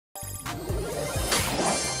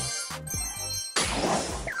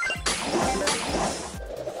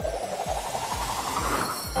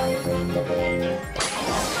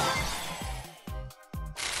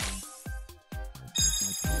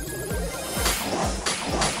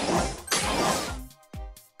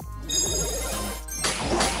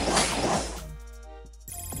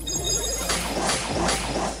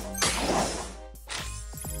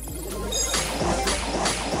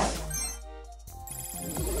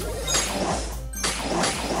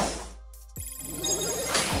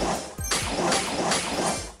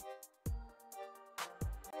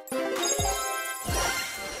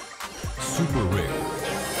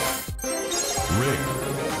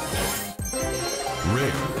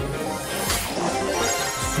Rare.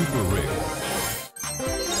 Super rare.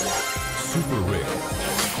 Super rare.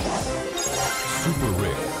 Super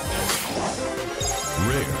rare.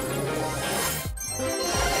 Rare.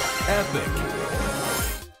 Epic.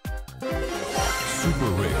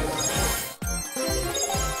 Super rare.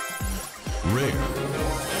 Rare.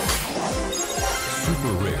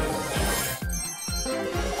 Super rare.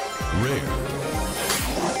 Rare.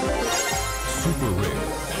 Super rare.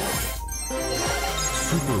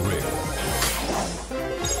 Super rare.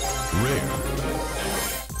 Rare.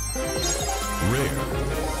 Rare.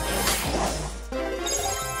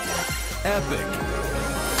 Epic.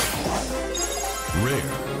 Rare.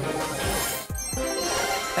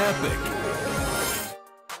 Epic.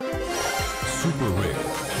 Super rare.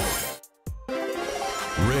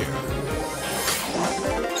 Rare.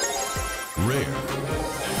 Rare.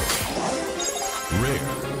 Rare.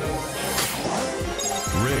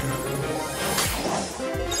 Rare.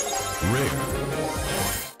 Rare.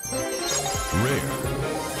 Rare.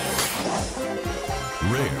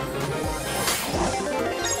 Rare.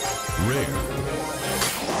 Rare.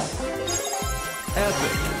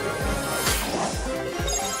 Epic.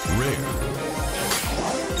 Rare.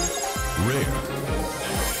 Rare.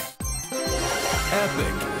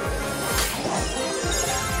 Epic.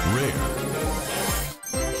 Rare.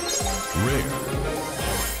 Rare.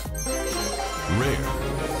 Rare.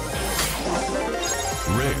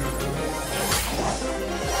 Rare.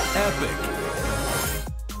 Epic.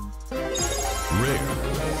 Rare.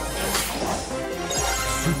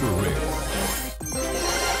 Super rare.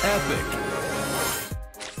 Epic.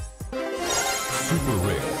 Super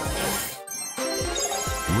rare.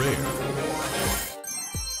 Rare.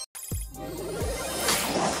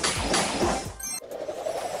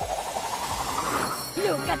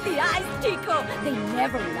 Look at the eyes, Chico. They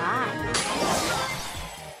never lie.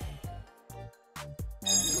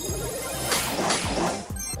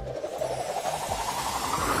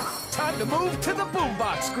 Time to move to the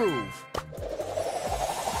boombox groove.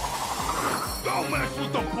 Don't mess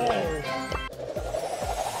with the ball!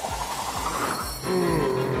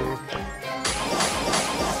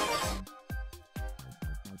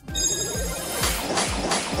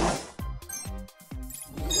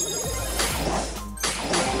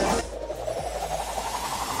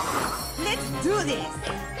 Let's do this.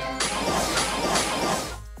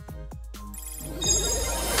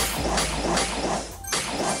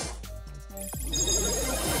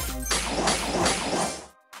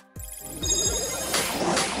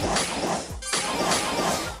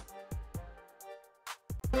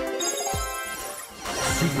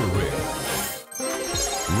 Super rare.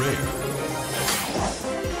 Rare.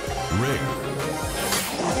 Rare.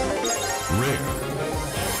 Rare.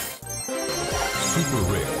 Super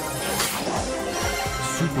rare.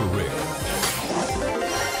 Super rare.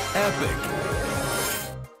 Epic.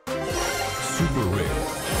 Super rare.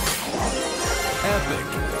 Epic.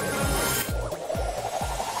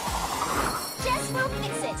 Jess will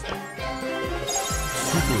fix it.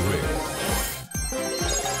 Super rare.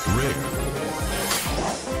 Rare.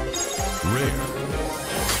 Rare.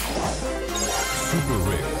 Super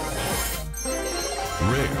rare.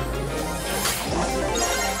 Rare.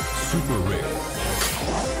 Super rare.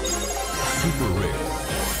 Super rare.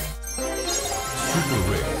 Super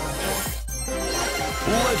rare.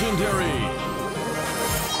 Legendary.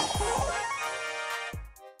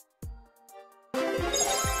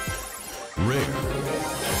 Rare.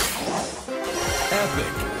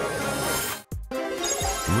 Epic.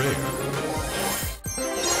 Rare.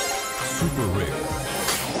 Super rare.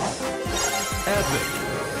 Epic.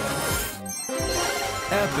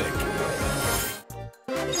 Epic.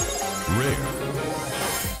 Rare.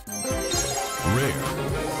 Rare.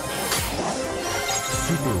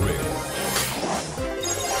 Super rare.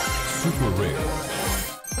 Super rare.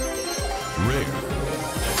 Rare.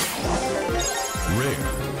 Rare.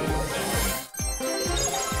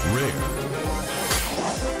 Rare.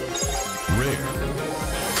 Rare.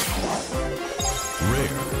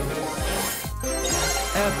 Rare.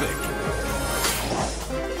 Epic.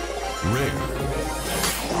 Rare.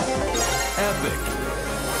 Epic.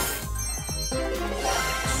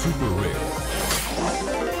 Super rare.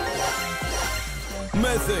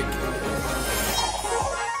 Mythic.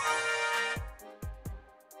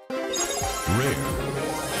 Rare.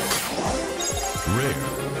 Rare.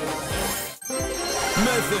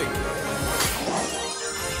 Mythic.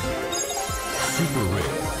 Super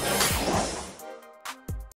rare.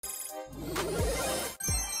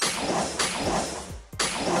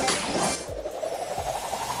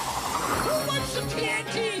 Who wants some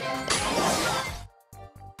TNT?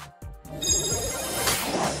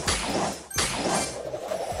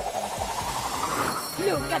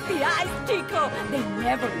 Look at the eyes, Chico. They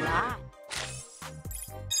never lie.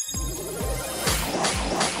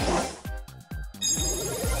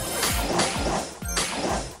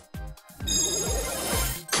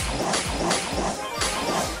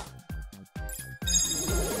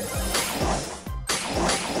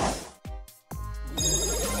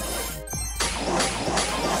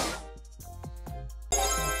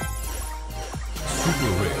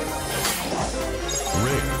 Super rare.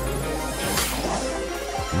 Rare.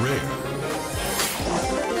 Rare.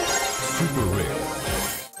 Super rare.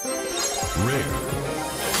 Rare.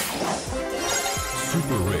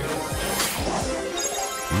 Super rare.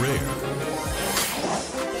 Rare.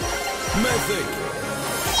 Mythic.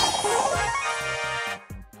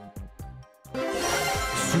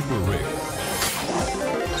 Super rare.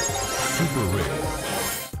 Super rare.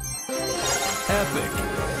 Epic.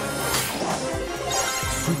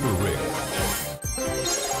 Super rare.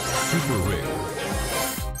 Super rare.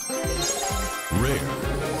 Rare.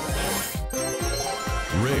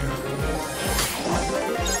 Rare.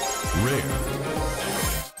 Rare.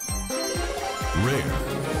 Rare.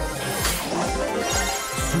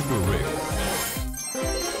 Super rare.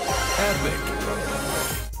 Epic.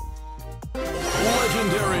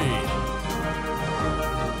 Legendary.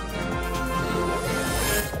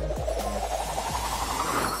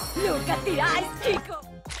 Look at the eyes, Chico.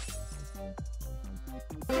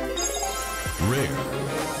 Rare.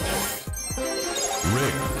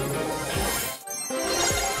 Rare.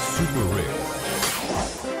 Super rare.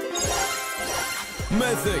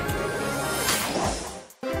 Mythic.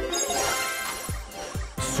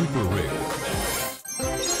 Super rare.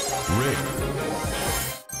 Rare.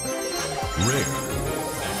 Rare.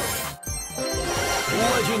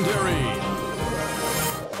 Legendary.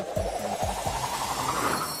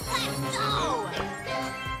 Let's go!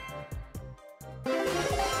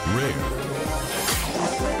 Rare.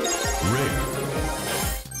 Rare.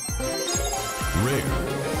 Rare.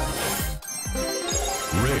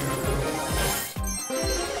 Rare.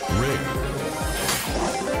 Rare.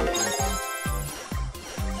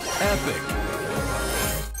 Epic.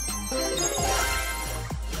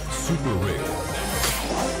 Super rare.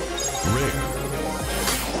 Rare.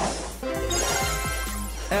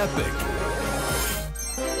 Epic.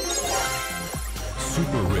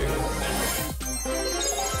 Super rare.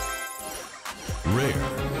 Rare.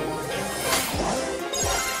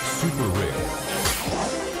 Super rare.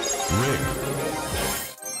 Rare.